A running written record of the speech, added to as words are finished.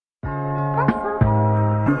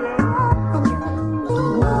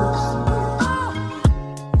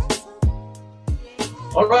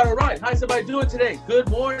All right. How's everybody doing today? Good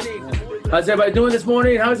morning. How's everybody doing this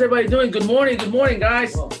morning? How's everybody doing? Good morning,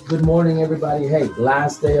 guys. Good morning, everybody. Hey,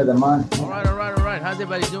 last day of the month. All right. How's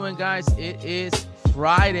everybody doing, guys? It is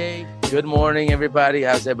Friday. Good morning, everybody.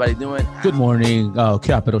 How's everybody doing? Good morning,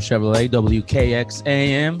 Capital Chevrolet,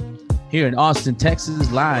 WKXAM, here in Austin,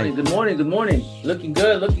 Texas, live. Good morning. Looking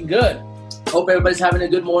good. Hope everybody's having a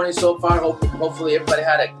good morning so far. Hopefully everybody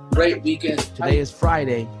had a great weekend. Today is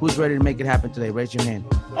Friday. Who's ready to make it happen today? Raise your hand.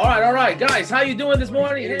 All right, guys. How you doing this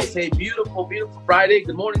morning? It is a beautiful Friday.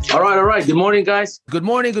 Good morning. All right. Good morning, guys. Good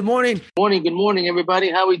morning. Good morning,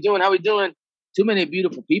 everybody. How we doing? Too many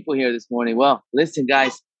beautiful people here this morning. Well, listen,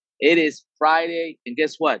 guys. It is Friday, and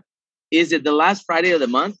guess what? Is it the last Friday of the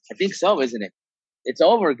month? I think so, isn't it? It's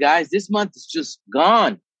over, guys. This month is just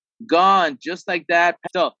gone, just like that.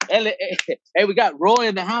 So, hey, we got Roy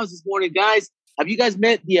in the house this morning, guys. Have you guys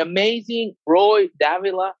met the amazing Roy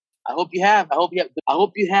Davila? I hope you have.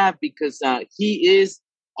 Because he is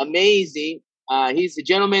amazing. He's a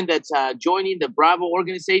gentleman that's joining the Bravo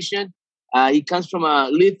organization. He comes from a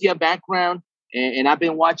Lithia background, and I've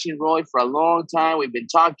been watching Roy for a long time. We've been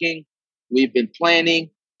talking, we've been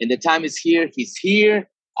planning, and the time is here. He's here.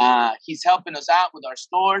 He's helping us out with our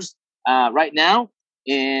stores right now,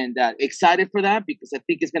 and excited for that because I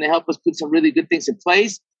think it's going to help us put some really good things in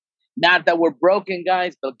place. Not that we're broken,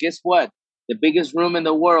 guys, but guess what? The biggest room in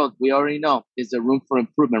the world, we already know, is the room for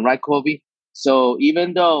improvement, right, Kobe? So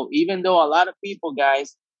even though a lot of people,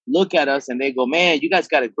 guys, look at us and they go, man, you guys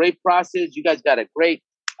got a great process, you guys got a great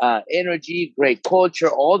energy, great culture,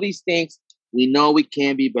 all these things, we know we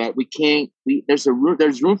can be better. There's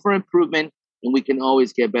room for improvement, and we can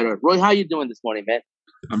always get better. Roy, how you doing this morning, man?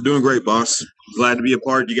 I'm doing great, boss. Glad to be a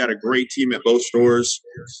part. You got a great team at both stores.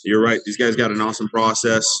 You're right. These guys got an awesome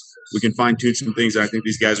process. We can fine-tune some things, and I think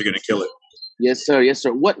these guys are going to kill it. Yes, sir.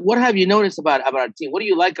 What have you noticed about our team? What do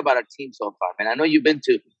you like about our team so far, man? I know you've been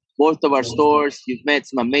to most of our stores. You've met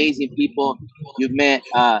some amazing people. You've met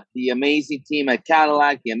the amazing team at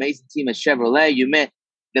Cadillac, the amazing team at Chevrolet. You met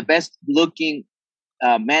the best-looking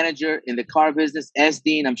manager in the car business,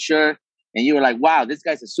 S-Dean, I'm sure. And you were like, wow, this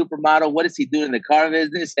guy's a supermodel. What is he doing in the car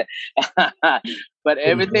business? But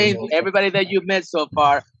everybody that you've met so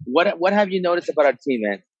far, what have you noticed about our team,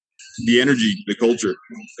 man? The energy, the culture.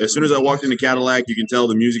 As soon as I walked into Cadillac, you can tell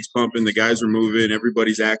the music's pumping, the guys are moving,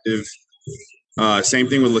 everybody's active. Same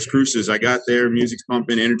thing with Las Cruces. I got there, music's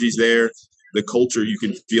pumping, energy's there. The culture, you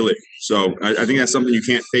can feel it. So I think that's something you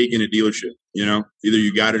can't fake in a dealership. You know, either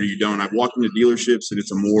you got it or you don't. I've walked into dealerships and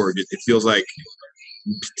it's a morgue. It feels like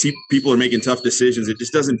people are making tough decisions. It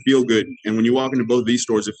just doesn't feel good. And when you walk into both these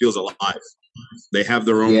stores, it feels alive. They have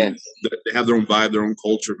their own, They have their own vibe, their own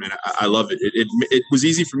culture, man. I love it. It was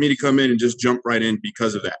easy for me to come in and just jump right in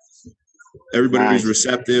because of that. Everybody was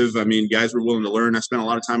receptive. I mean, guys were willing to learn. I spent a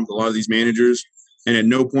lot of time with a lot of these managers, and at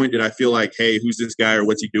no point did I feel like, hey, who's this guy or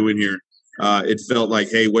what's he doing here? It felt like,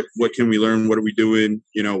 hey, what can we learn? What are we doing?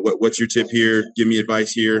 You know, what's your tip here? Give me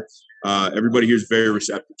advice here. Everybody here is very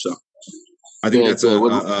receptive. So I think that's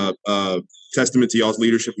a testament to y'all's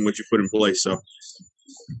leadership and what you put in place. So.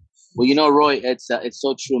 Well, you know, Roy, it's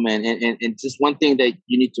so true, man. And just one thing that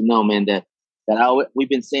you need to know, man, that we've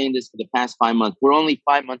been saying this for the past 5 months. We're only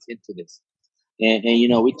 5 months into this. And you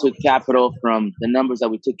know, we took capital from the numbers that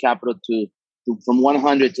we took capital to from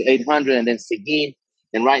 100 to 800 and then Seguin.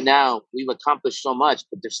 And right now we've accomplished so much,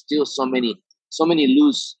 but there's still so many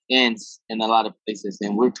loose ends in a lot of places.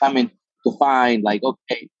 And we're coming to find like,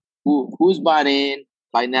 okay, who's bought in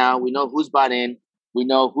by now? We know who's bought in. We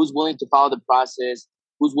know who's willing to follow the process.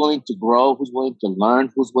 Who's willing to grow, who's willing to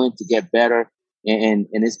learn, who's willing to get better. And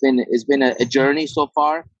it's been a journey so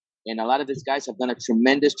far. And a lot of these guys have done a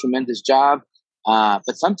tremendous job.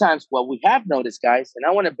 But sometimes what we have noticed, guys, and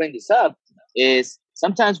I want to bring this up, is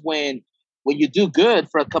sometimes when you do good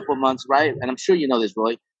for a couple of months, right? And I'm sure you know this,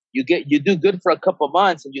 Roy, you do good for a couple of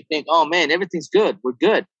months and you think, oh man, everything's good. We're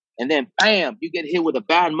good. And then bam, you get hit with a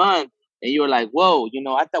bad month and you're like, whoa, you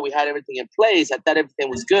know, I thought we had everything in place. I thought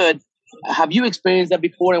everything was good. Have you experienced that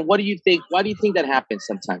before? And what do you think? Why do you think that happens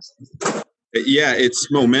sometimes? Yeah,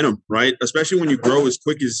 it's momentum, right? Especially when you grow as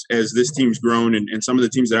quick as this team's grown and some of the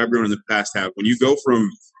teams that I've grown in the past have. When you go from,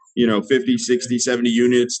 50, 60, 70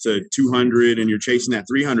 units to 200 and you're chasing that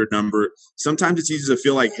 300 number, sometimes it's easy to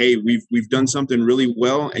feel like, hey, we've done something really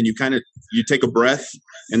well. And you take a breath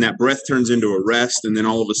and that breath turns into a rest. And then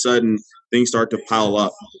all of a sudden things start to pile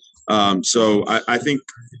up. So I think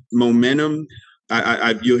momentum,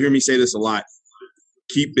 you'll hear me say this a lot.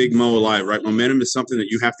 Keep Big Mo alive, right? Momentum is something that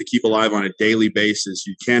you have to keep alive on a daily basis.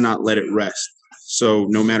 You cannot let it rest. So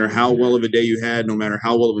no matter how well of a day you had, no matter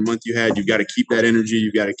how well of a month you had, you've got to keep that energy,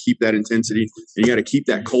 you've got to keep that intensity, and you got to keep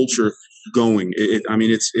that culture going.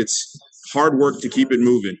 It's hard work to keep it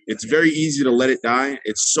moving. It's very easy to let it die.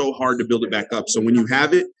 It's so hard to build it back up. So when you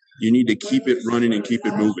have it, you need to keep it running and keep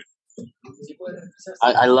it moving.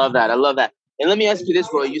 I love that. I love that. And let me ask you this,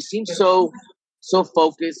 Roy. You seem so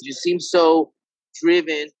focused. You seem so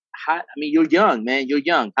driven. You're young, man. You're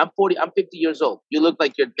young. I'm 40. I'm 50 years old. You look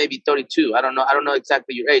like you're maybe 32. I don't know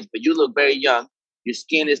exactly your age, but you look very young. Your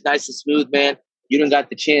skin is nice and smooth, man. You don't got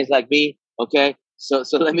the chins like me. Okay. So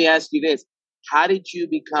let me ask you this. How did you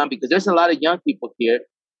become, because there's a lot of young people here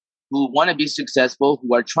who want to be successful,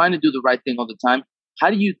 who are trying to do the right thing all the time.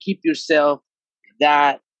 How do you keep yourself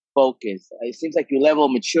that focused? It seems like your level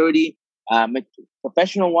of maturity,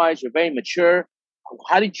 professional wise, you're very mature.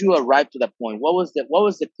 How did you arrive to that point? What was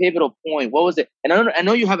the pivotal point? What was it? And I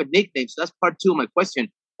know you have a nickname, so that's part two of my question.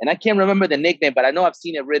 And I can't remember the nickname, but I know I've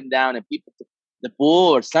seen it written down and people, the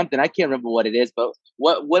bull or something. I can't remember what it is, but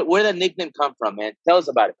where did that nickname come from, man? Tell us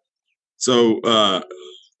about it. So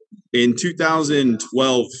in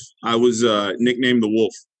 2012, I was nicknamed the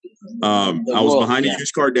Wolf. I was behind a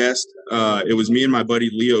used car desk. It was me and my buddy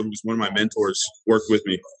Leo, who's one of my mentors, worked with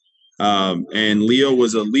me. And Leo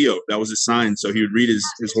was a Leo. That was his sign. So he would read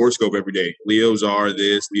his horoscope every day. Leos are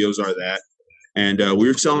this, Leos are that. And we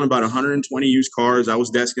were selling about 120 used cars. I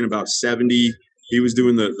was desking about 70. He was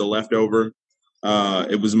doing the leftover.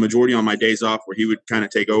 It was a majority on my days off where he would kind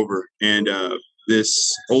of take over. And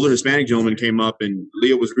this older Hispanic gentleman came up, and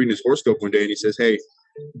Leo was reading his horoscope one day, and he says, "Hey,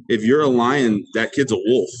 if you're a lion, that kid's a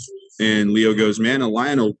wolf." And Leo goes, "Man, a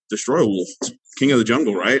lion will destroy a wolf. It's king of the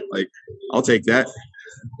jungle, right? Like, I'll take that."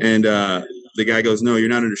 And the guy goes, "No, you're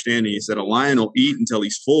not understanding." He said, "A lion will eat until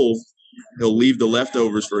he's full. He'll leave the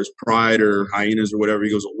leftovers for his pride or hyenas or whatever." He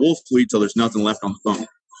goes, "A wolf will eat till there's nothing left on the bone."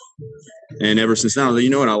 And ever since then, I was like, you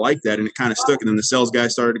know what? I like that. And it kind of stuck. And then the sales guy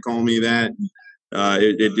started to call me that.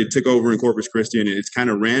 It took over in Corpus Christi, and it's kind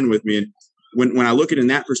of ran with me. And when I look at it in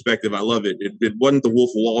that perspective, I love it. It wasn't the Wolf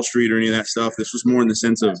of Wall Street or any of that stuff. This was more in the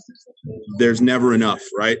sense of there's never enough,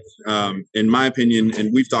 right? In my opinion,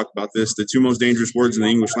 and we've talked about this, the two most dangerous words in the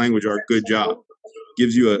English language are "good job."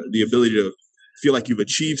 Gives you the ability to feel like you've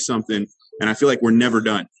achieved something. And I feel like we're never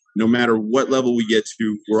done. No matter what level we get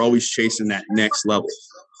to, we're always chasing that next level.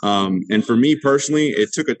 And for me personally, it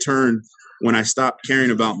took a turn when I stopped caring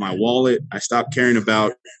about my wallet. I stopped caring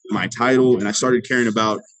about my title, and I started caring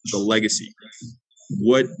about the legacy.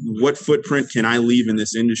 What footprint can I leave in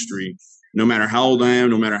this industry? No matter how old I am,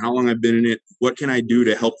 no matter how long I've been in it, what can I do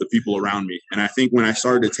to help the people around me? And I think when I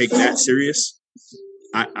started to take that serious,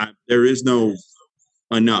 there is no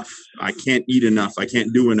enough. I can't eat enough. I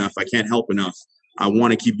can't do enough. I can't help enough. I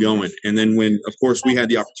want to keep going. And then when, of course, we had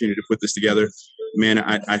the opportunity to put this together, man,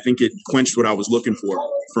 I think it quenched what I was looking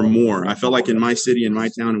for more. I felt like in my city, in my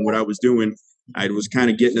town, and what I was doing, I was kind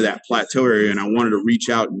of getting to that plateau area, and I wanted to reach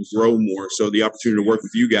out and grow more. So the opportunity to work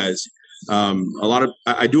with you guys,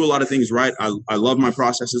 I do a lot of things right. I love my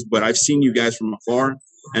processes, but I've seen you guys from afar,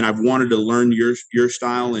 and I've wanted to learn your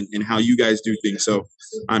style and how you guys do things. So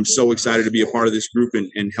I'm so excited to be a part of this group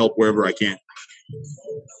and help wherever I can.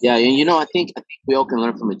 Yeah, and I think we all can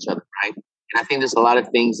learn from each other, right? And I think there's a lot of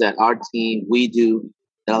things that our team, we do,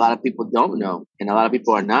 that a lot of people don't know and a lot of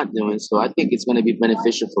people are not doing. So I think it's going to be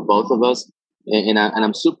beneficial for both of us. And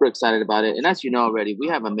I'm super excited about it. And as you know already, we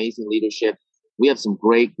have amazing leadership. We have some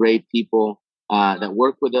great people that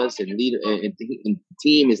work with us, and the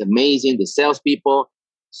team is amazing. The salespeople.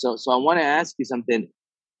 So I want to ask you something.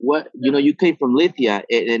 You came from Lithia,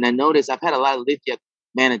 and I noticed I've had a lot of Lithia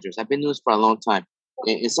managers. I've been doing this for a long time.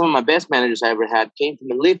 And some of my best managers I ever had came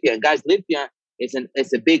from Lithia. And guys, Lithia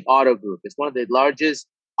it's a big auto group. It's one of the largest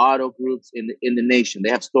auto groups in the nation. They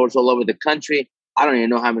have stores all over the country. I don't even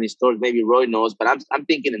know how many stores. Maybe Roy knows, but I'm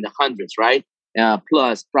thinking in the hundreds, right?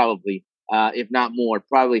 Plus probably, if not more,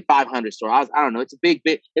 probably 500 stores. I don't know. It's a big.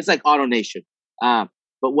 It's like Auto Nation.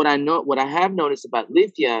 But what I have noticed about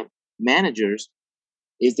Lithia managers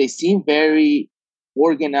is they seem very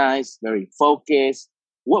organized, very focused.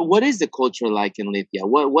 What is the culture like in Lithia?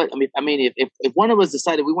 If one of us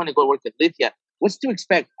decided we want to go work at Lithia, what's to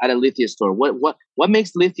expect at a Lithia store? What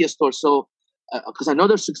makes Lithia store so? Because I know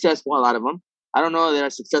they're successful, a lot of them. I don't know if they're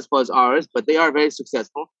as successful as ours, but they are very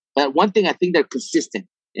successful. But one thing, I think they're consistent,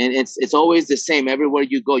 and it's always the same everywhere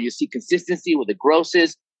you go. You see consistency with the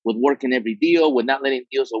grosses, with working every deal, with not letting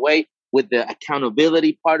deals away, with the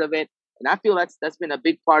accountability part of it. And I feel that's been a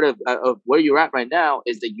big part of where you're at right now,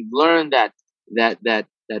 is that you've learned that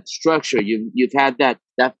structure. You've had that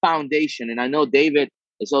foundation. And I know David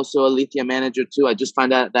is also a Lithia manager too. I just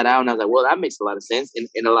found that out, and I was like, well, that makes a lot of sense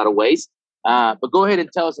in a lot of ways. But go ahead and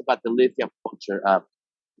tell us about the lithium culture.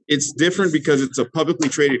 It's different because it's a publicly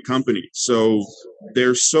traded company. So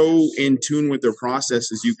they're so in tune with their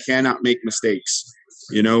processes, you cannot make mistakes.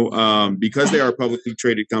 Because they are a publicly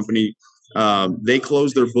traded company, they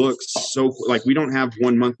close their books. So like we don't have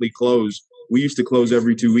one monthly close. We used to close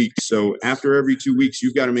every 2 weeks. So after every 2 weeks,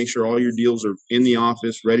 you've got to make sure all your deals are in the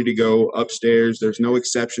office, ready to go upstairs. There's no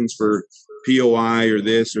exceptions for POI or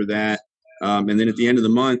this or that. And then at the end of the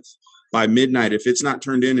month, by midnight, if it's not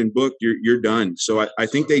turned in and booked, you're done. So I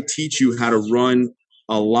think they teach you how to run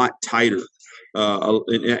a lot tighter.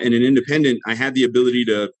 In an independent, I had the ability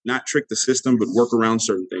to not trick the system, but work around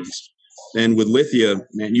certain things. And with Lithia,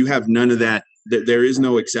 man, you have none of that. There is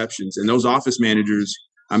no exceptions. And those office managers,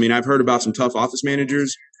 I mean, I've heard about some tough office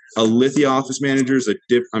managers. A Lithia office manager is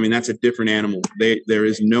that's a different animal. There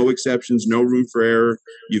is no exceptions, no room for error.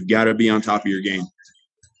 You've got to be on top of your game.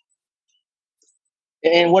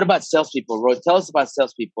 And what about salespeople, Roy? Tell us about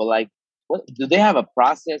salespeople. Like, what do they have a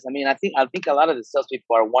process? I mean, I think a lot of the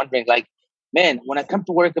salespeople are wondering, like, man, when I come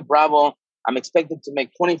to work at Bravo, I'm expected to make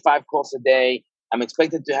 25 calls a day. I'm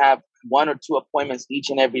expected to have 1 or 2 appointments each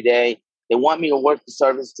and every day. They want me to work the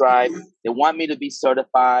service drive. They want me to be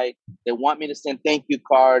certified. They want me to send thank you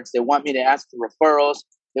cards. They want me to ask for referrals.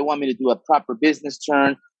 They want me to do a proper business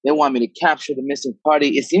turn. They want me to capture the missing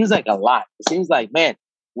party. It seems like a lot. It seems like, man,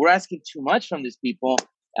 we're asking too much from these people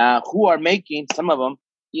who are making, some of them,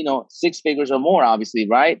 6 figures or more, obviously,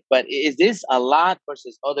 right? But is this a lot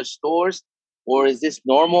versus other stores, or is this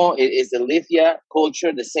normal? Is the Lithia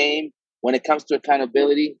culture the same when it comes to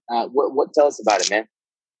accountability? What tell us about it, man?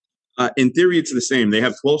 In theory, it's the same. They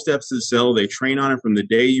have 12 steps to the sell. They train on it from the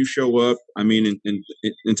day you show up. I mean,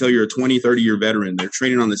 until you're a 20, 30-year veteran, they're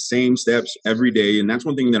training on the same steps every day. And that's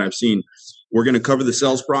one thing that I've seen. We're going to cover the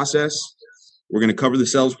sales process. We're going to cover the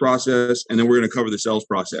sales process, and then we're going to cover the sales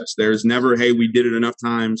process. There's never, hey, we did it enough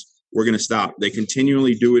times, we're going to stop. They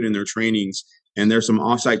continually do it in their trainings, and there's some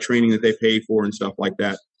offsite training that they pay for and stuff like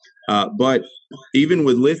that. But even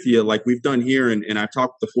with Lithia, like we've done here, and I've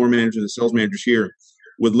talked with the floor managers and the sales managers here,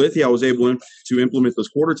 with Lithia, I was able to implement those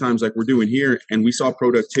quarter times like we're doing here, and we saw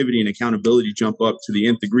productivity and accountability jump up to the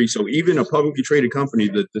nth degree. So even a publicly traded company,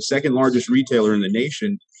 the second largest retailer in the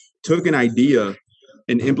nation, took an idea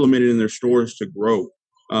and implemented in their stores to grow.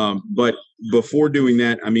 But before doing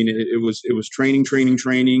that, I mean, it was training.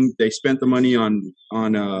 They spent the money on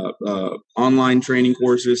online training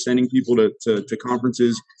courses, sending people to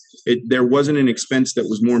conferences. There wasn't an expense that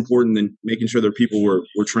was more important than making sure their people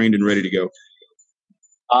were trained and ready to go.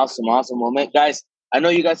 Awesome. Well, man, guys, I know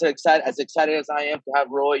you guys are as excited as I am to have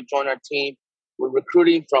Roy join our team. We're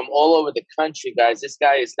recruiting from all over the country, guys. This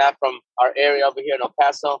guy is not from our area over here in El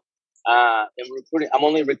Paso. I'm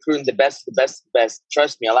only recruiting the best.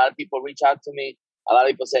 Trust me, a lot of people reach out to me. A lot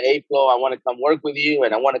of people say, hey, Flo, I want to come work with you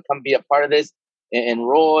and I want to come be a part of this. And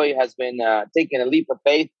Roy has been taking a leap of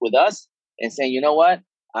faith with us and saying, you know what?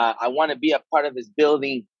 I want to be a part of this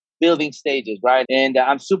building stages, right? And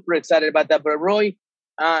I'm super excited about that. But Roy,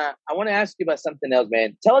 I want to ask you about something else,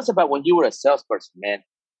 man. Tell us about when you were a salesperson, man.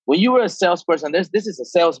 When you were a salesperson, this is a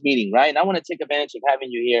sales meeting, right? And I want to take advantage of having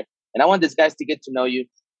you here. And I want these guys to get to know you.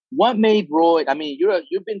 What made Roy? I mean,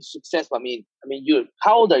 you've been successful. I mean,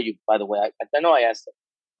 how old are you, by the way? I know I asked that.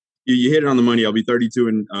 You hit it on the money. I'll be 32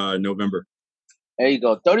 in November. There you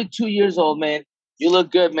go. 32 years old, man. You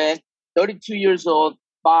look good, man. 32 years old,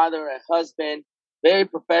 father, a husband, very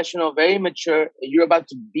professional, very mature. And you're about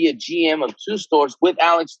to be a GM of 2 stores with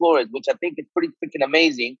Alex Flores, which I think is pretty freaking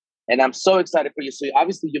amazing. And I'm so excited for you. So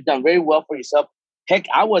obviously you've done very well for yourself. Heck,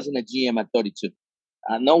 I wasn't a GM at 32.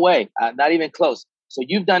 No way. Not even close. So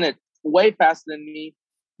you've done it way faster than me.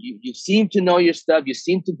 You seem to know your stuff. You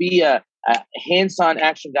seem to be a hands-on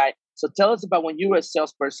action guy. So tell us about when you were a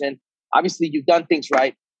salesperson. Obviously, you've done things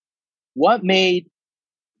right. What made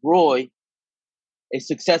Roy a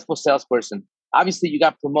successful salesperson? Obviously, you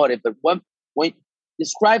got promoted, but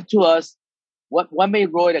describe to us what made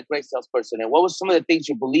Roy a great salesperson, and what was some of the things,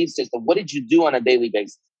 your belief system? What did you do on a daily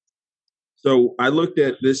basis? So I looked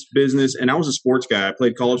at this business, and I was a sports guy. I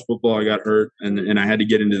played college football. I got hurt, and I had to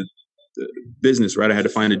get into the business, right? I had to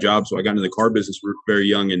find a job. So I got into the car business very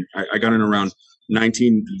young, and I got in around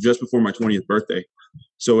 19, just before my 20th birthday.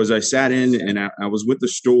 So as I sat in, and I was with the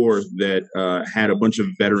store that had a bunch of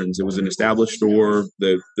veterans. It was an established store.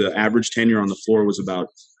 The average tenure on the floor was about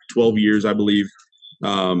 12 years, I believe.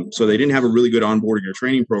 So they didn't have a really good onboarding or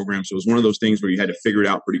training program. So it was one of those things where you had to figure it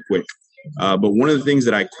out pretty quick. But one of the things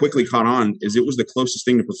that I quickly caught on is it was the closest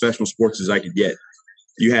thing to professional sports as I could get.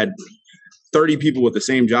 You had 30 people with the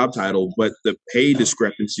same job title, but the pay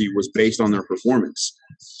discrepancy was based on their performance.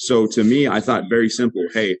 So to me, I thought very simple.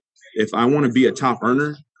 Hey, if I want to be a top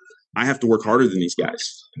earner, I have to work harder than these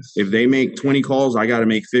guys. If they make 20 calls, I got to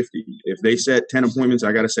make 50. If they set 10 appointments,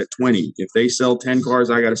 I got to set 20. If they sell 10 cars,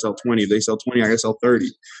 I got to sell 20. If they sell 20, I got to sell 30.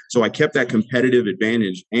 So I kept that competitive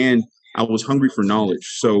advantage, and I was hungry for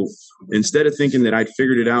knowledge. So instead of thinking that I'd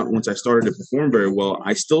figured it out once I started to perform very well,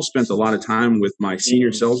 I still spent a lot of time with my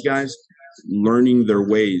senior sales guys learning their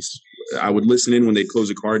ways. I would listen in when they'd close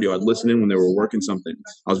a car deal. I'd listen in when they were working something.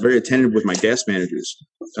 I was very attentive with my desk managers.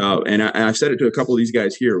 And I've said it to a couple of these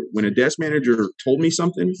guys here. When a desk manager told me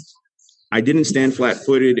something, I didn't stand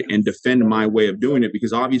flat-footed and defend my way of doing it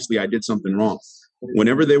because obviously I did something wrong.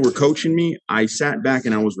 Whenever they were coaching me, I sat back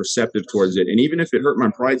and I was receptive towards it. And even if it hurt my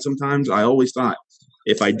pride sometimes, I always thought,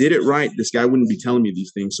 if I did it right, this guy wouldn't be telling me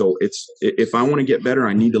these things. So if I want to get better,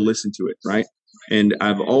 I need to listen to it, right? And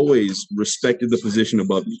I've always respected the position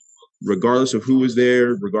above me. Regardless of who was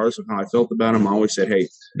there, regardless of how I felt about him, I always said, hey,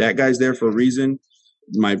 that guy's there for a reason.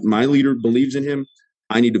 My leader believes in him.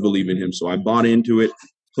 I need to believe in him. So I bought into it,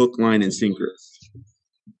 hook, line, and sinker.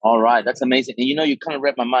 All right. That's amazing. And, you kind of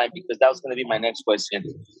read my mind because that was going to be my next question.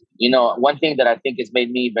 One thing that I think has made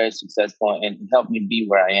me very successful and helped me be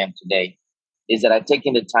where I am today is that I've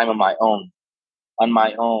taken the time on my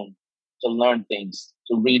own to learn things,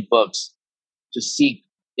 to read books, to seek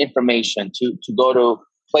information, to go to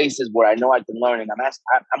places where I know I can learn. And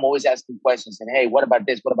I'm always asking questions and, hey, what about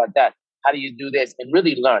this? What about that? How do you do this? And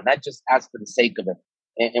really learn, not just ask for the sake of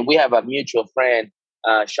it. And we have a mutual friend,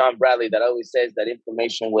 Sean Bradley, that always says that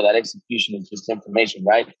information without execution is just information,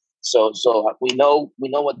 right? So we know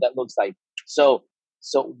what that looks like. So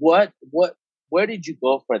where did you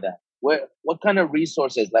go for that? What kind of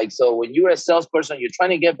resources? Like, so when you're a salesperson, you're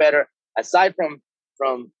trying to get better, aside from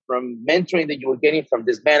mentoring that you were getting from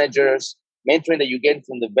these managers, mentoring that you're getting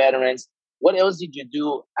from the veterans, what else did you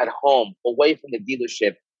do at home, away from the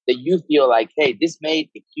dealership, that you feel like, hey, this made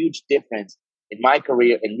a huge difference in my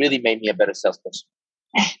career and really made me a better salesperson?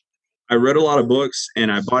 I read a lot of books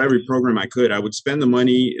and I bought every program I could. I would spend the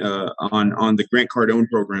money on the Grant Cardone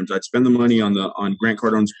programs. I'd spend the money on Grant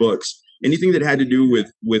Cardone's books. Anything that had to do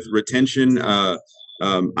with retention. I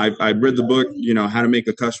read the book, How to Make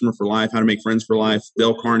a Customer for Life, How to Make Friends for Life,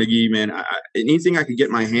 Dale Carnegie, man. Anything I could get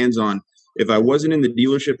my hands on. If I wasn't in the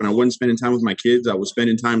dealership and I wasn't spending time with my kids, I was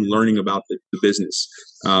spending time learning about the business.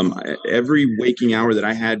 Every waking hour that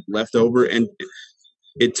I had left over, and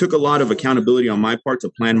it took a lot of accountability on my part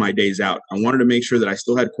to plan my days out. I wanted to make sure that I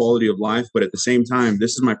still had quality of life, but at the same time,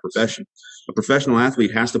 this is my profession. A professional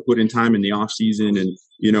athlete has to put in time in the off season and,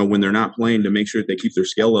 when they're not playing, to make sure that they keep their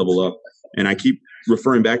skill level up. And I keep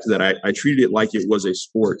referring back to that. I treated it like it was a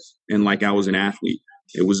sport and like I was an athlete.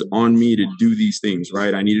 It was on me to do these things,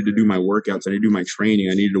 right? I needed to do my workouts. I needed to do my training.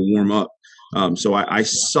 I needed to warm up. So I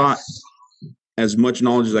sought as much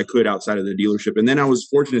knowledge as I could outside of the dealership. And then I was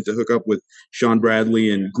fortunate to hook up with Sean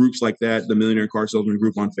Bradley and groups like that, the Millionaire Car Salesman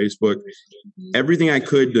group on Facebook, everything I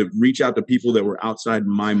could to reach out to people that were outside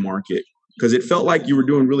my market. Because it felt like you were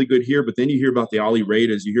doing really good here, but then you hear about the Ali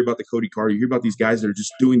Radas, you hear about the Cody Carr, you hear about these guys that are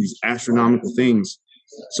just doing these astronomical things.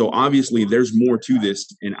 So obviously there's more to this,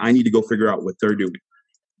 and I need to go figure out what they're doing.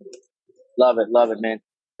 Love it, man.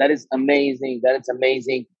 That is amazing.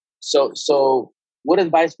 So what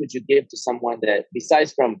advice would you give to someone that,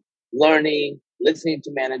 besides from learning, listening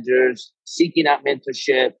to managers, seeking out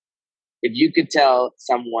mentorship, if you could tell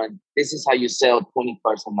someone, this is how you sell 20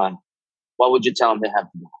 cars a month, what would you tell them they have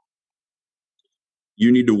to do?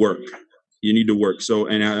 You need to work. So,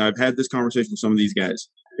 and I've had this conversation with some of these guys.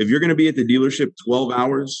 If you're going to be at the dealership 12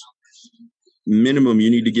 hours, minimum, you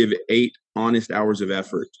need to give 8 honest hours of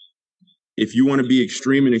effort. If you want to be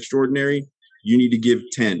extreme and extraordinary, you need to give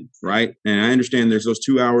 10, right? And I understand there's those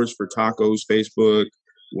 2 hours for tacos, Facebook,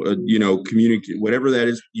 communicate, whatever that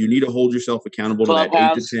is. You need to hold yourself accountable to that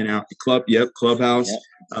 8 to 10 hour clubhouse.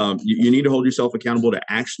 Yep. You need to hold yourself accountable to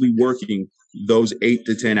actually working those 8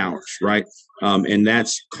 to 10 hours, right? And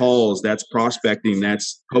that's calls, that's prospecting,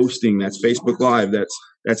 that's posting, that's Facebook Live,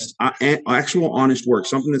 that's actual honest work,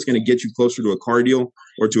 something that's going to get you closer to a car deal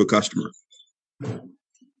or to a customer.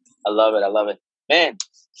 I love it. Man,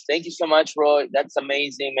 thank you so much, Roy. That's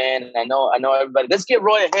amazing, man. I know everybody. Let's give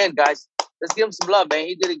Roy a hand, guys. Let's give him some love, man.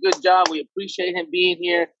 He did a good job. We appreciate him being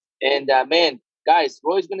here. And, man, guys,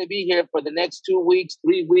 Roy's going to be here for the next 2 weeks,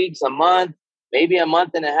 3 weeks, a month, maybe a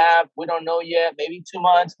month and a half. We don't know yet. Maybe 2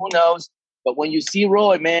 months. Who knows? But when you see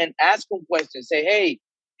Roy, man, ask him questions. Say,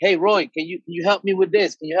 hey, Roy, can you help me with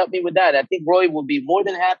this? Can you help me with that? I think Roy will be more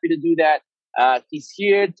than happy to do that. He's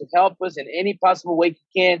here to help us in any possible way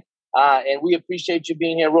he can. And we appreciate you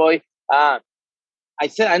being here, Roy. I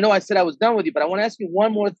said I was done with you, but I want to ask you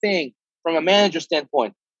one more thing from a manager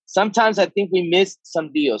standpoint. sometimes I think we miss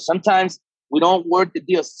some deals. Sometimes we don't work the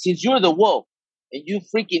deal. Since you're the wolf and you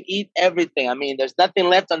freaking eat everything, I mean, there's nothing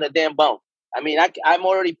left on the damn bone. I mean, I'm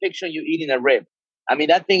already picturing you eating a rib. I mean,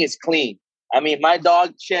 that thing is clean. I mean, my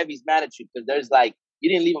dog Chevy's mad at you because there's like, you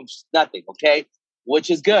didn't leave him nothing, okay? Which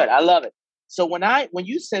is good. I love it. So when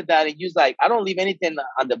you said that and you was like, I don't leave anything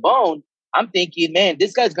on the bone, I'm thinking, man,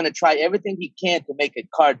 this guy's going to try everything he can to make a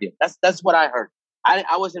car deal. That's what I heard.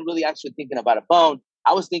 I wasn't really actually thinking about a bone.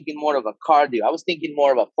 I was thinking more of a car deal. I was thinking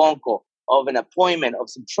more of a phone call, of an appointment, of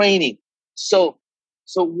some training. So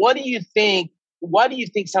what do you think? Why do you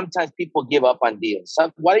think sometimes people give up on deals?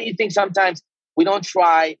 Why do you think sometimes we don't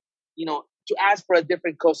try, to ask for a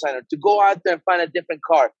different cosigner, to go out there and find a different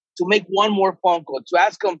car, to make one more phone call, to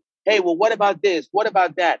ask them, hey, well, what about this? What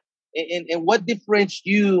about that? And what differentiates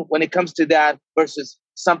you when it comes to that versus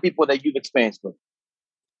some people that you've experienced with?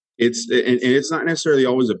 It's not necessarily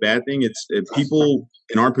always a bad thing. It's people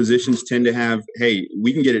in our positions tend to have, hey,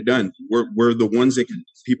 we can get it done. We're the ones that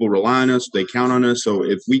people rely on us. They count on us. So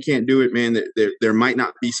if we can't do it, man, there might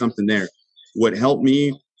not be something there. What helped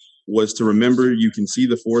me was to remember you can see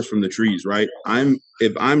the forest from the trees, right?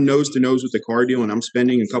 If I'm nose to nose with the car deal and I'm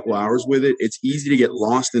spending a couple hours with it, it's easy to get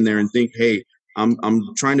lost in there and think, hey, I'm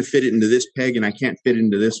trying to fit it into this peg and I can't fit it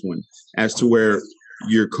into this one. As to where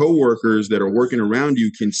your coworkers that are working around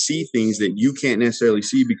you can see things that you can't necessarily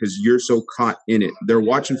see because you're so caught in it. They're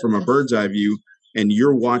watching from a bird's eye view and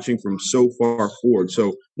you're watching from so far forward.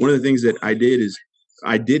 So one of the things that I did is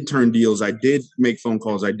I did turn deals. I did make phone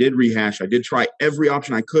calls. I did rehash. I did try every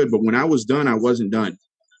option I could. But when I was done, I wasn't done.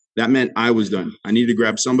 That meant I was done. I needed to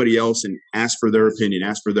grab somebody else and ask for their opinion,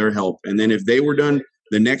 ask for their help. And then if they were done,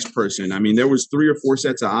 the next person. I mean, there was 3 or 4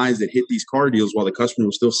 sets of eyes that hit these car deals while the customer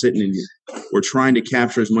was still sitting in here. We're trying to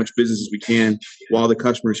capture as much business as we can while the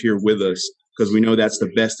customer's here with us because we know that's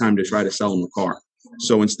the best time to try to sell them a car.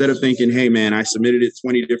 So instead of thinking, hey, man, I submitted it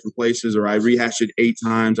 20 different places or I rehashed it 8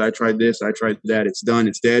 times, I tried this, I tried that, it's done,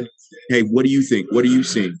 it's dead. Hey, what do you think? What are you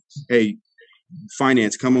seeing? Hey,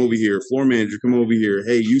 finance, come over here. Floor manager, come over here.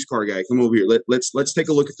 Hey, used car guy, come over here. Let's take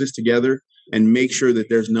a look at this together and make sure that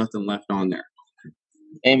there's nothing left on there.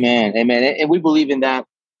 Amen. And we believe in that.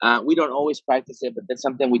 We don't always practice it, but that's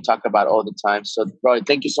something we talk about all the time. So, Roy,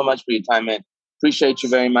 thank you so much for your time, man. Appreciate you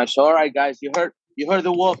very much. All right, guys, you heard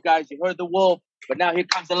the wolf, guys. You heard the wolf. But now here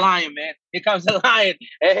comes the lion, man. Here comes the lion.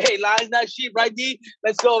 Hey, lion's not sheep, right, D?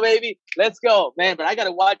 Let's go, baby. Let's go, man. But I got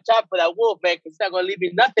to watch out for that wolf, man, because he's not going to leave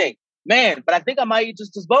me nothing. Man, but I think I might eat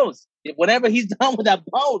just his bones. Whenever he's done with that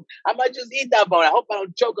bone, I might just eat that bone. I hope I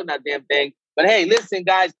don't choke on that damn thing. But hey, listen,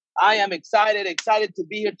 guys, I am excited to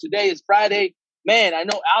be here. Today is Friday. Man, I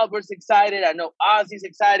know Albert's excited. I know Ozzy's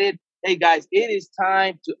excited. Hey, guys, it is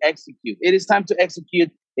time to execute. It is time to execute.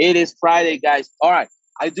 It is Friday, guys. All right.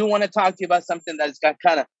 I do want to talk to you about something that's got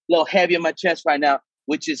kind of a little heavy on my chest right now,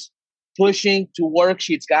 which is pushing to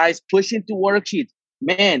worksheets, guys. Pushing to worksheets.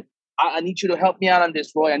 Man, I need you to help me out on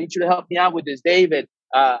this, Roy. I need you to help me out with this, David,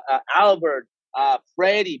 Albert,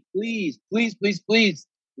 Freddie, please.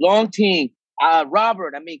 Long team,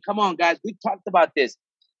 Robert. I mean, come on, guys. We talked about this.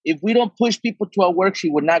 If we don't push people to a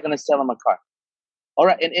worksheet, we're not going to sell them a car. All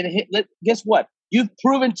right. And guess what? You've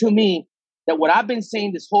proven to me that what I've been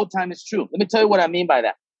saying this whole time is true. Let me tell you what I mean by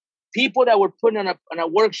that. People that were putting on a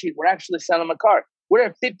worksheet were actually selling them a car. We're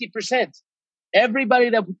at 50%. Everybody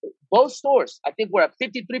both stores, I think we're at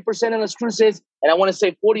 53% on the Cruises, and I want to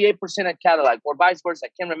say 48% at Cadillac, or vice versa. I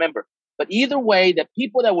can't remember. But either way, the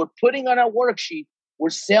people that were putting on a worksheet were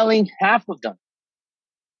selling half of them.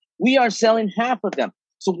 We are selling half of them.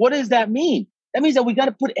 So what does that mean? That means that we got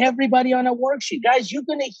to put everybody on a worksheet. Guys, you're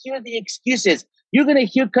going to hear the excuses. You're going to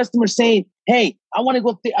hear customers saying, hey, I want to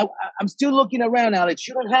go. I'm still looking around, Alex.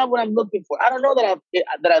 You don't have what I'm looking for. I don't know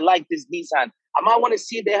that I like this Nissan. I might want to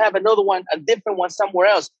see if they have another one, a different one somewhere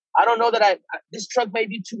else. I don't know that this truck may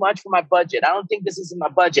be too much for my budget. I don't think this is in my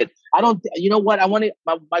budget. You know what?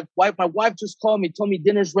 My wife just called me, told me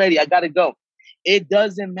dinner's ready. I got to go. It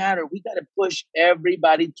doesn't matter. We got to push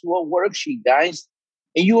everybody to a worksheet, guys.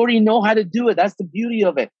 And you already know how to do it. That's the beauty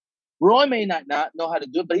of it. Roy may not know how to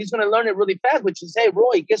do it, but he's going to learn it really fast, which is, hey,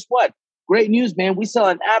 Roy, guess what? Great news, man. We sell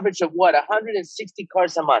an average of 160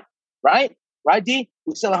 cars a month, right? Right, D?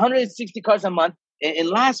 We sell 160 cars a month. And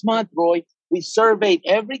last month, Roy, we surveyed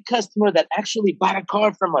every customer that actually bought a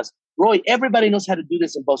car from us. Roy, everybody knows how to do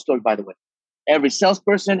this in both stores, by the way. Every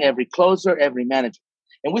salesperson, every closer, every manager.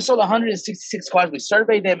 And we sold 166 cars. We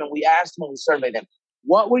surveyed them and we asked them and we surveyed them.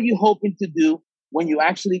 What were you hoping to do when you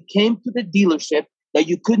actually came to the dealership that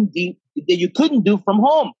you couldn't do from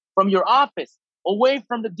home, from your office, away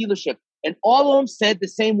from the dealership? And all of them said the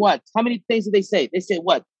same what? How many things did they say? They said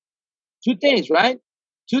what? 2 things, right?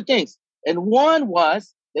 Two things. And one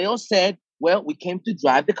was, they all said, well, we came to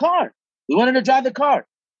drive the car. We wanted to drive the car.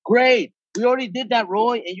 Great. We already did that,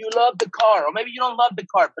 Roy, and you love the car. Or maybe you don't love the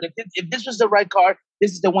car, but if this was the right car,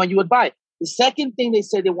 this is the one you would buy. The second thing they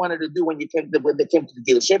said they wanted to do when they came to the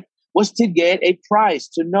dealership was to get a price,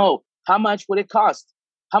 to know how much would it cost?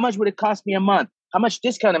 How much would it cost me a month? How much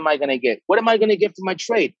discount am I going to get? What am I going to get for my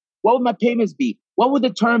trade? What would my payments be? What would the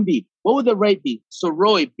term be? What would the rate be? So,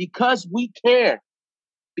 Roy, because we care,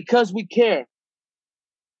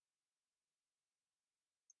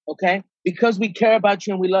 okay? Because we care about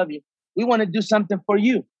you and we love you, we want to do something for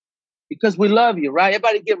you because we love you, right?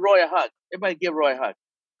 Everybody give Roy a hug.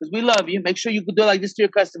 Because we love you. Make sure you can do like this to your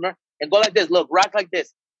customer and go like this. Look, rock like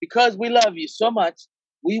this. Because we love you so much,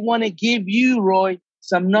 we want to give you, Roy,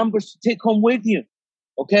 some numbers to take home with you,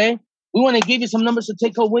 okay? We want to give you some numbers to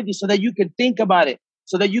take home with you so that you can think about it,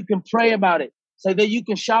 so that you can pray about it, so that you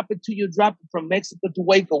can shop it till you drop it from Mexico to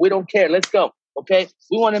Waco. We don't care. Let's go, okay?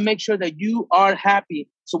 We want to make sure that you are happy.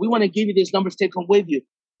 So we want to give you these numbers to take home with you,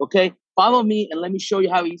 okay? Follow me and let me show you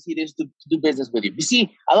how easy it is to do business with you. You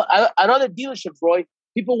see, at other dealerships, Roy,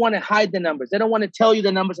 people want to hide the numbers. They don't want to tell you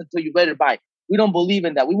the numbers until you're ready to buy. We don't believe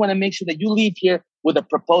in that. We want to make sure that you leave here with a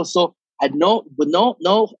proposal with no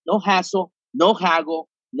hassle, no haggle,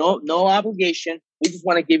 no obligation. We just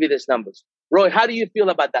want to give you these numbers. Roy, how do you feel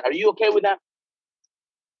about that? Are you okay with that?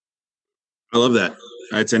 I love that.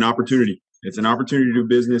 It's an opportunity. It's an opportunity to do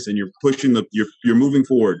business, and you're pushing you're moving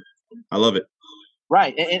forward. I love it.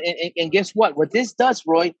 Right, and guess what? What this does,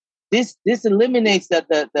 Roy, this eliminates what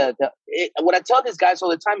I tell these guys all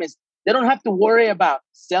the time is they don't have to worry about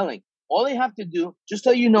selling. All they have to do, just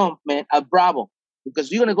so you know, man, at Bravo,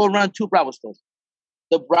 because you're going to go around 2 Bravo stores.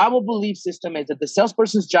 The Bravo belief system is that the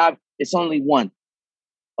salesperson's job is only one.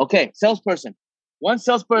 Okay, salesperson. One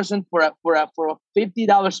salesperson for a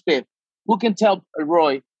 $50 spit. Who can tell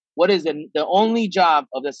Roy what is the only job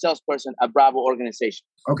of the salesperson at Bravo organization?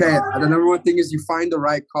 Okay, the number one thing is you find the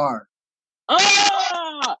right car.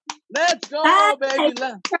 Ah, let's go, baby.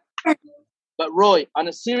 But Roy, on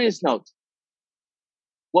a serious note,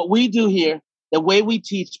 what we do here, the way we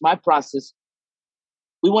teach my process,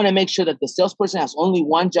 we want to make sure that the salesperson has only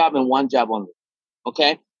one job and one job only.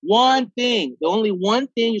 Okay? One thing, the only one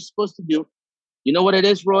thing you're supposed to do, you know what it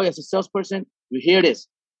is, Roy, as a salesperson? You hear this,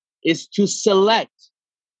 is to select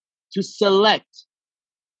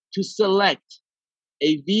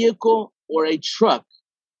a vehicle or a truck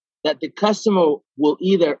that the customer will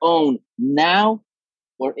either own now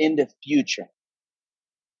or in the future.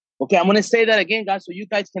 Okay, I'm going to say that again, guys, so you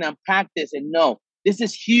guys can unpack this and know this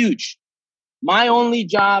is huge. My only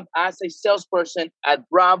job as a salesperson at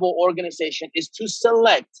Bravo organization is to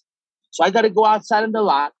select. So I got to go outside in the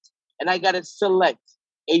lot and I got to select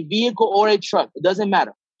a vehicle or a truck. It doesn't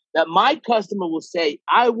matter. That my customer will say,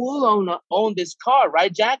 I will own this car,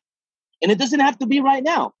 right, Jack? And it doesn't have to be right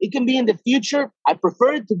now. It can be in the future. I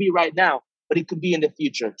prefer it to be right now, but it could be in the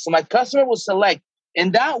future. So my customer will select.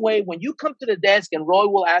 And that way, when you come to the desk and Roy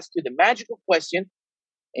will ask you the magical question,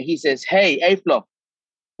 and he says, hey, Flo,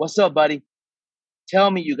 what's up, buddy? Tell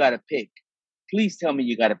me you got a pick. Please tell me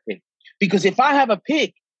you got a pick. Because if I have a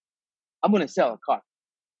pick, I'm going to sell a car.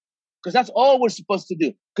 Because that's all we're supposed to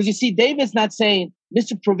do. Because you see, David's not saying,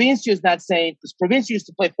 Mr. Provincia is not saying, because Provincia used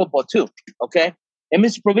to play football too, okay? And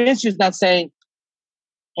Mr. Provincia is not saying,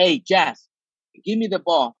 hey, Jazz, give me the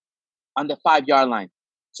ball on the 5-yard line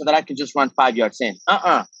so that I can just run 5 yards in.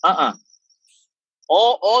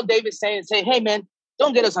 All David's saying is, hey, man,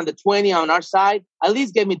 don't get us on the 20 on our side. At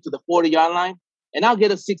least get me to the 40-yard line, and I'll get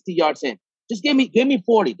us 60 yards in. Just give me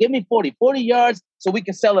 40. Give me 40 yards so we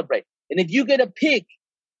can celebrate. And if you get a pick,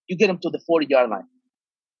 you get them to the 40-yard line.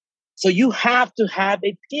 So you have to have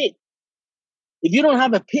a pick. If you don't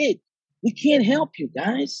have a pick, we can't help you,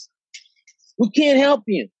 guys. We can't help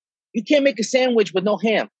you. You can't make a sandwich with no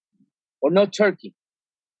ham or no turkey.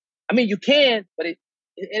 I mean, you can, but it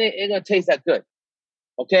ain't going to taste that good.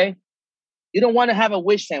 Okay? You don't want to have a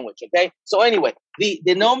wish sandwich, okay? So anyway, the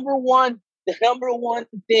number one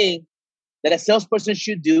thing that a salesperson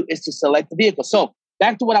should do is to select the vehicle. So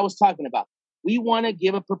back to what I was talking about. We want to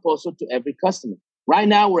give a proposal to every customer. Right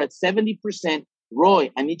now, we're at 70%.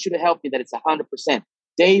 Roy, I need you to help me that it's 100%.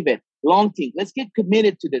 David, long team, let's get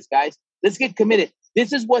committed to this, guys. Let's get committed.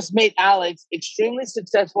 This is what's made Alex extremely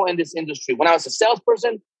successful in this industry. When I was a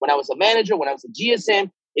salesperson, when I was a manager, when I was a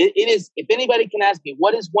GSM, it is, if anybody can ask me,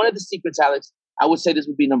 what is one of the secrets, Alex? I would say this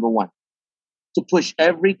would be number one, to push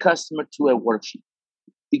every customer to a worksheet.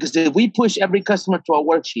 Because if we push every customer to a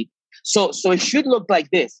worksheet, so it should look like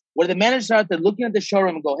this, where the managers are out there looking at the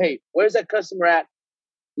showroom and go, hey, where's that customer at?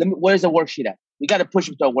 Where's the worksheet at? We got to push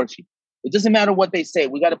them to a worksheet. It doesn't matter what they say.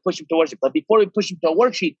 We got to push them to worksheet. But before we push them to a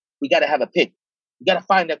worksheet, we got to have a pick. We got to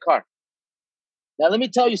find that car. Now, let me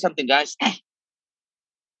tell you something, guys.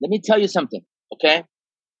 Let me tell you something, okay?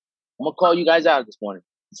 I'm going to call you guys out this morning,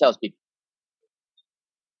 salespeople.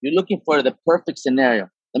 You're looking for the perfect scenario.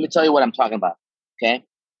 Let me tell you what I'm talking about, okay?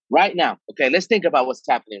 Right now, okay, let's think about what's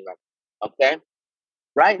happening right now, okay?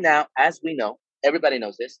 Right now, as we know, everybody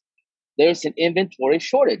knows this, there's an inventory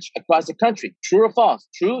shortage across the country. True or false?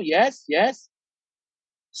 True, yes, yes.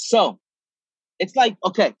 So, it's like,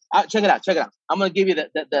 okay, check it out. I'm going to give you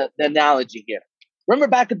the analogy here. Remember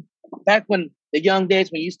back when the young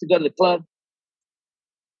days when you used to go to the club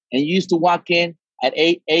and you used to walk in at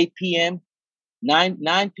 8 p.m.,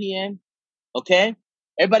 9 p.m., okay?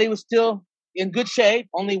 Everybody was still in good shape,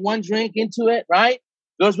 only one drink into it, right?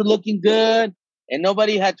 Girls were looking good, and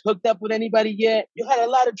nobody had hooked up with anybody yet. You had a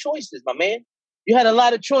lot of choices, my man. You had a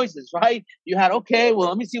lot of choices, right? You had, okay, well,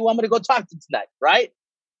 let me see who I'm going to go talk to tonight, right?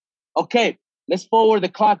 Okay, let's forward the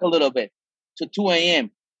clock a little bit to 2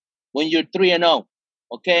 a.m. when you're 3-0,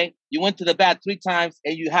 okay? You went to the bat 3 times,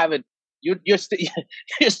 and you haven't, you're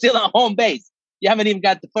still on home base. You haven't even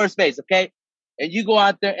got to first base, okay? And you go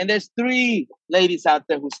out there, and there's 3 ladies out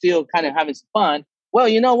there who still kind of having some fun. Well,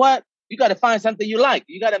 you know what? You got to find something you like.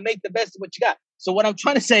 You got to make the best of what you got. So what I'm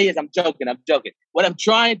trying to say is, I'm joking. What I'm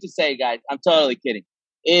trying to say, guys, I'm totally kidding,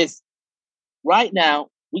 is right now,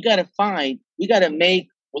 we got to make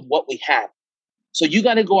with what we have. So you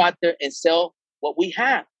got to go out there and sell what we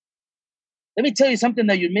have. Let me tell you something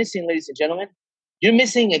that you're missing, ladies and gentlemen. You're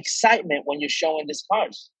missing excitement when you're showing these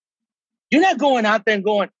cars. You're not going out there and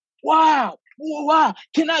going, wow,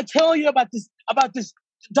 can I tell you about this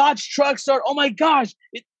Dodge truck, sir? Oh my gosh.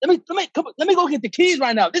 Let me go get the keys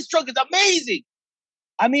right now. This truck is amazing.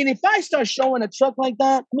 I mean, if I start showing a truck like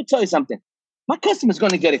that, let me tell you something. My customer's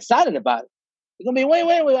going to get excited about it. They're going to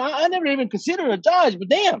be, wait. I never even considered a Dodge, but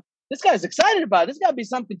damn, this guy's excited about it. There's got to be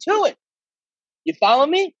something to it. You follow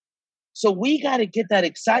me? So we got to get that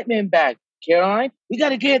excitement back, Caroline. We got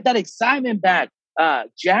to get that excitement back.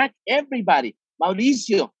 Jack, everybody,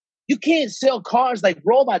 Mauricio. You can't sell cars like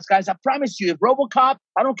robots, guys. I promise you. If RoboCop,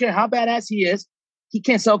 I don't care how badass he is, he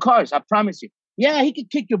can't sell cars. I promise you. Yeah, he can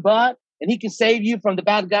kick your butt and he can save you from the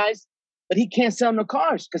bad guys, but he can't sell no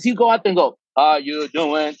cars because he'll go out there and go, how you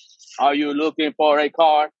doing? Are you looking for a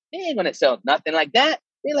car? He ain't going to sell nothing like that.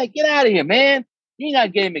 They're like, get out of here, man. You ain't got to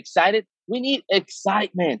get him excited. We need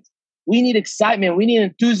excitement. We need excitement. We need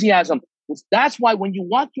enthusiasm. That's why when you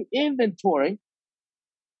walk your inventory,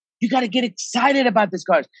 you got to get excited about these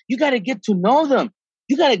cars. You got to get to know them.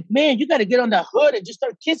 You got to get on the hood and just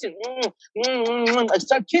start kissing.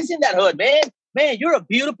 Start kissing that hood, man. Man, you're a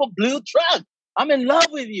beautiful blue truck. I'm in love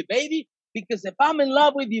with you, baby. Because if I'm in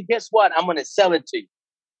love with you, guess what? I'm going to sell it to you.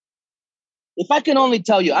 If I can only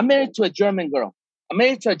tell you, I'm married to a German girl.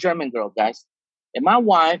 Guys. And my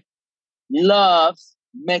wife loves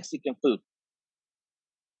Mexican food.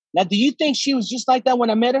 Now, do you think she was just like that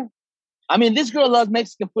when I met her? I mean, this girl loves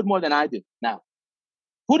Mexican food more than I do. Now,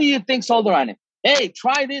 who do you think sold her on it? Hey,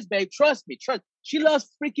 try this, babe. Trust me. She loves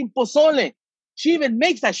freaking pozole. She even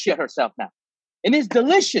makes that shit herself now. And it's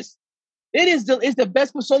delicious. It's the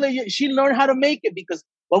best pozole. She learned how to make it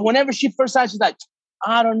but whenever she first started, she's like,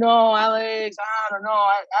 I don't know, Alex. I don't know.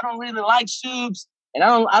 I don't really like soups. And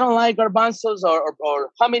I don't like garbanzos or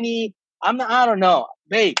hominy. I don't know.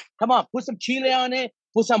 Babe, come on. Put some chile on it.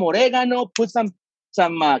 Put some oregano. Put some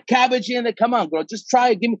cabbage in it. Come on, girl. Just try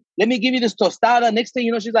it. Let me give you this tostada. Next thing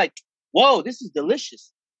you know, she's like, whoa, this is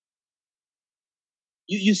delicious.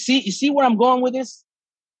 You see where I'm going with this?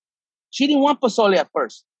 She didn't want pozole at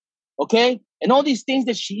first. Okay? And all these things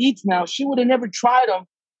that she eats now, she would have never tried them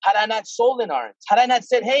had I not sold in orange. Had I not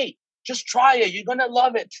said, hey, just try it. You're going to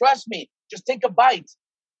love it. Trust me. Just take a bite.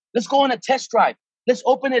 Let's go on a test drive. Let's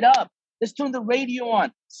open it up. Let's turn the radio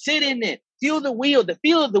on. Sit in it. Feel the wheel. The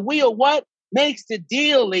feel of the wheel, what makes the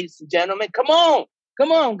deal, ladies and gentlemen? Come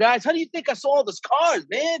on, guys. How do you think I sold all those cars,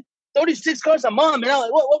 man? 36 cars a month, man. I'm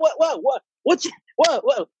like, what? Let's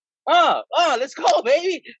go,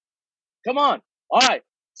 baby. Come on. All right.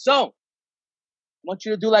 So, I want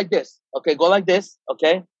you to do like this. Okay, go like this.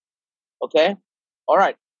 Okay. All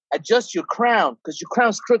right. Adjust your crown because your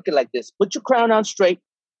crown's crooked like this. Put your crown on straight.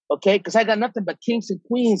 Okay, because I got nothing but kings and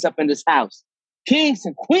queens up in this house. Kings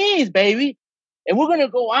and queens, baby. And we're going to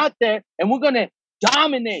go out there and we're going to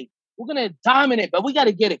dominate. But we got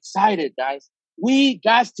to get excited, guys. We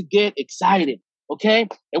got to get excited, okay?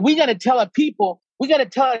 And we got to tell our people, we got to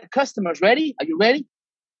tell our customers, ready? Are you ready?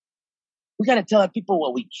 We got to tell our people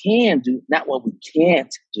what we can do, not what we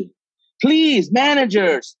can't do. Please,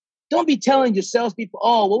 managers, don't be telling your salespeople,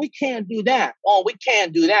 oh, well, we can't do that. Oh, we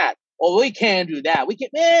can't do that. Oh, we can't do that. We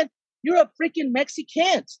can't, man, you're a freaking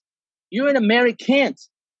Mexican. You're an American.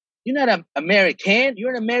 You're not an American.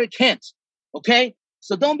 You're an American. Okay?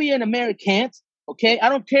 So don't be an American. Okay? I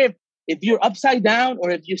don't care if you're upside down or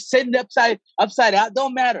if you're sitting upside out.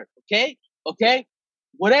 Don't matter. Okay? Okay?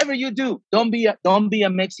 Whatever you do, don't be a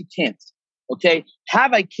Mexican. Okay?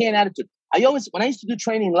 Have a can attitude. When I used to do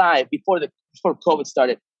training live before COVID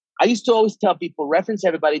started, I used to always tell people, reference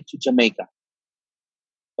everybody to Jamaica.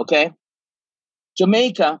 Okay?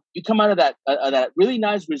 Jamaica, you come out of that really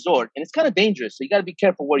nice resort, and it's kind of dangerous, so you got to be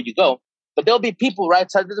careful where you go. But there'll be people right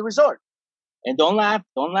outside of the resort. And don't laugh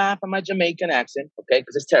at my Jamaican accent, okay,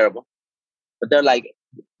 because it's terrible. But they're like,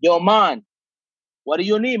 yo, man, what do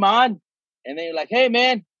you need, man? And then you're like, hey,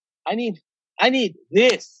 man, I need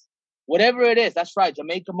this. Whatever it is. That's right,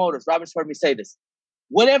 Jamaica Motors. Robert's heard me say this.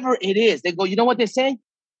 Whatever it is. They go, you know what they say?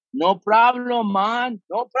 No problem, man.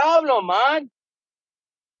 No problem, man.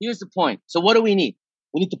 Here's the point. So what do we need?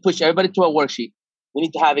 We need to push everybody to a worksheet. We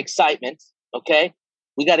need to have excitement, okay?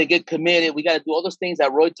 We got to get committed. We got to do all those things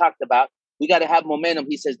that Roy talked about. We got to have momentum.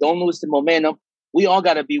 He says, don't lose the momentum. We all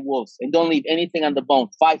got to be wolves and don't leave anything on the bone.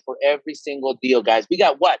 Fight for every single deal, guys. We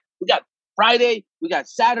got what? We got Friday. We got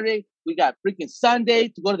Saturday. We got freaking Sunday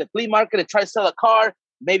to go to the flea market and try to sell a car.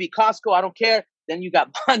 Maybe Costco. I don't care. Then you got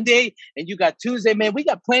Monday and you got Tuesday. Man, we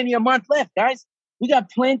got plenty of month left, guys. We got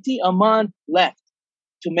plenty of month left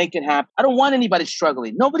to make it happen. I don't want anybody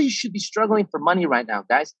struggling. Nobody should be struggling for money right now,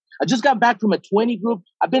 guys. I just got back from a 20 group.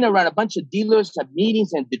 I've been around a bunch of dealers, had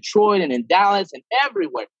meetings in Detroit and in Dallas and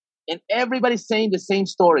everywhere. And everybody's saying the same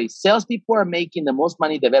story. Salespeople are making the most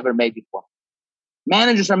money they've ever made before.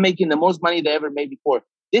 Managers are making the most money they ever made before.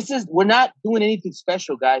 We're not doing anything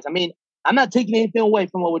special, guys. I mean, I'm not taking anything away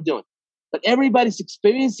from what we're doing. But everybody's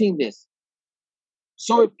experiencing this.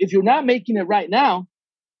 So if you're not making it right now,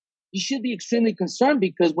 you should be extremely concerned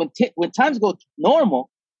because when times go normal,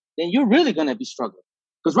 then you're really going to be struggling.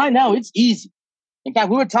 Because right now, it's easy. In fact,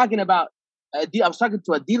 we were talking about, I was talking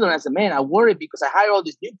to a dealer and I said, man, I worry because I hire all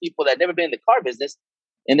these new people that have never been in the car business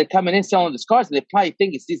and they're coming in selling these cars and they probably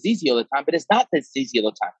think it's this easy all the time, but it's not this easy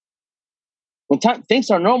all the time. When things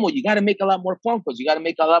are normal, you got to make a lot more phone calls. You got to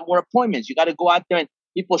make a lot more appointments. You got to go out there and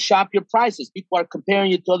people shop your prices. People are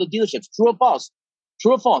comparing you to other dealerships. True or false?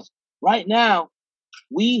 True or false? Right now,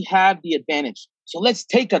 we have the advantage. So let's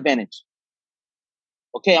take advantage.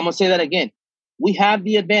 Okay, I'm going to say that again. We have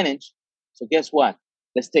the advantage. So guess what?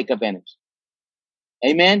 Let's take advantage.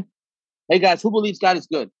 Amen? Hey, guys, who believes God is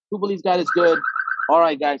good? Who believes God is good? All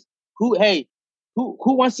right, guys. Who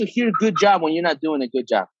wants to hear good job when you're not doing a good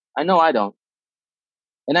job? I know I don't.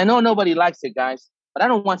 And I know nobody likes it, guys. But I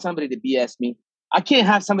don't want somebody to BS me. I can't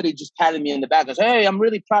have somebody just patting me in the back and say, hey, I'm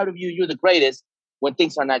really proud of you. You're the greatest when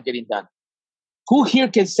things are not getting done. Who here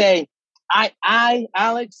can say,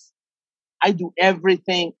 Alex, I do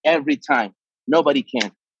everything every time? Nobody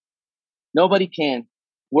can. Nobody can.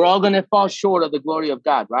 We're all going to fall short of the glory of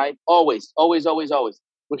God, right? Always, always, always, always.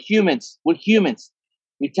 We're humans. We're humans.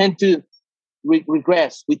 We tend to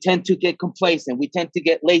regress. We tend to get complacent. We tend to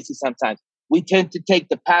get lazy sometimes. We tend to take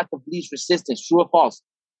the path of least resistance, true or false.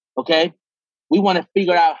 Okay? We want to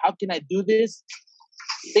figure out, how can I do this?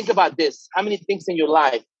 Think about this. How many things in your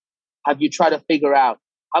life have you tried to figure out?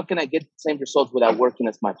 How can I get the same results without working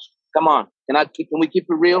as much? Come on. Can we keep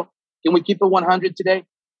it real? Can we keep it 100 today?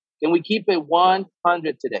 Can we keep it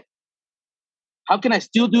 100 today? How can I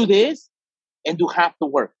still do this and do half the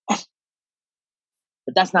work? But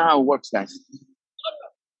that's not how it works, guys.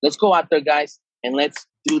 Let's go out there, guys, and let's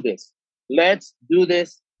do this. Let's do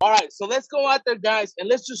this. All right, so let's go out there, guys, and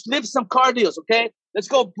let's just live some car deals, okay? Let's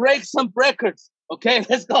go break some records, okay?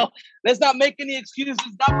 Let's go. Let's not make any excuses.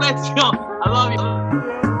 God bless you. I love you.